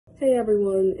Hey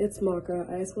everyone, it's Maka.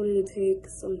 I just wanted to take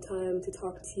some time to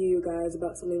talk to you guys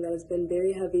about something that has been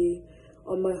very heavy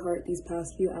on my heart these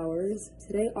past few hours.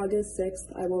 Today, August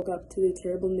 6th, I woke up to the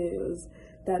terrible news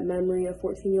that Memory, a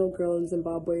 14-year-old girl in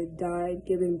Zimbabwe, died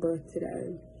giving birth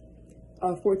today.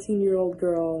 A 14-year-old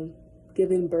girl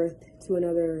giving birth to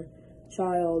another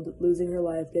child, losing her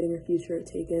life, getting her future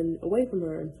taken away from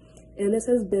her. And this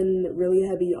has been really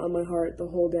heavy on my heart the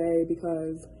whole day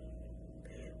because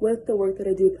with the work that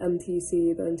I do with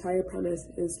MTC, the entire premise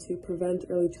is to prevent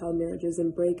early child marriages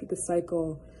and break the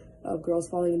cycle of girls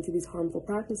falling into these harmful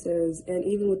practices. And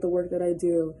even with the work that I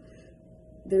do,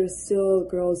 there's still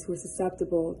girls who are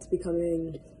susceptible to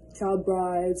becoming child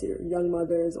brides or young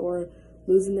mothers or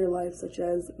losing their life, such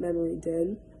as Memory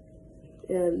did.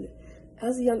 And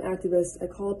as a young activist, I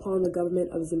call upon the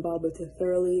government of Zimbabwe to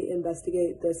thoroughly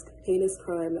investigate this heinous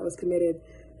crime that was committed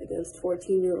against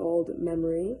 14-year-old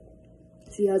Memory.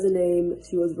 She has a name,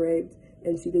 she was raped,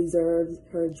 and she deserves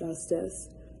her justice.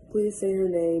 Please say her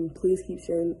name, please keep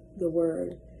sharing the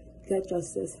word. Get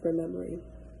justice for Memory.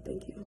 Thank you.